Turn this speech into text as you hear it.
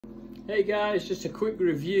Hey guys, just a quick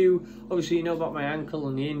review. Obviously you know about my ankle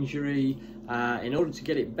and the injury. In order to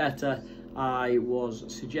get it better, I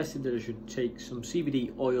was suggested that I should take some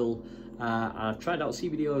CBD oil. I've tried out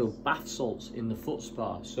CBD oil bath salts in the foot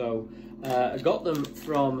spa. So I got them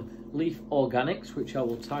from Leaf Organics, which I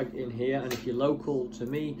will tag in here, and if you're local to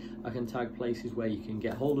me, I can tag places where you can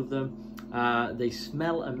get hold of them. They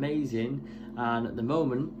smell amazing, and at the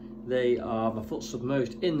moment they are, my foot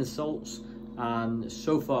submerged in the salts, and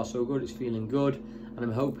so far so good. It's feeling good, and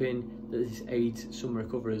I'm hoping that this aids some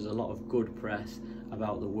recovery. There's a lot of good press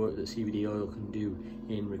about the work that CBD oil can do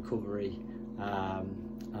in recovery,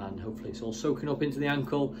 and hopefully it's all soaking up into the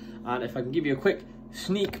ankle. And if I can give you a quick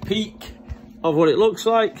sneak peek of what it looks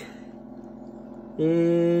like,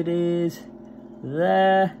 it is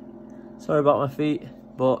there. Sorry about my feet,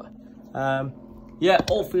 but yeah,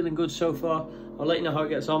 all feeling good so far. I'll let you know how it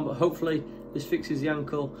gets on, but hopefully this fixes the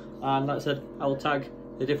ankle. And like I said, I will tag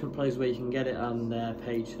the different places where you can get it on their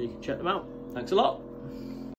page so you can check them out. Thanks a lot.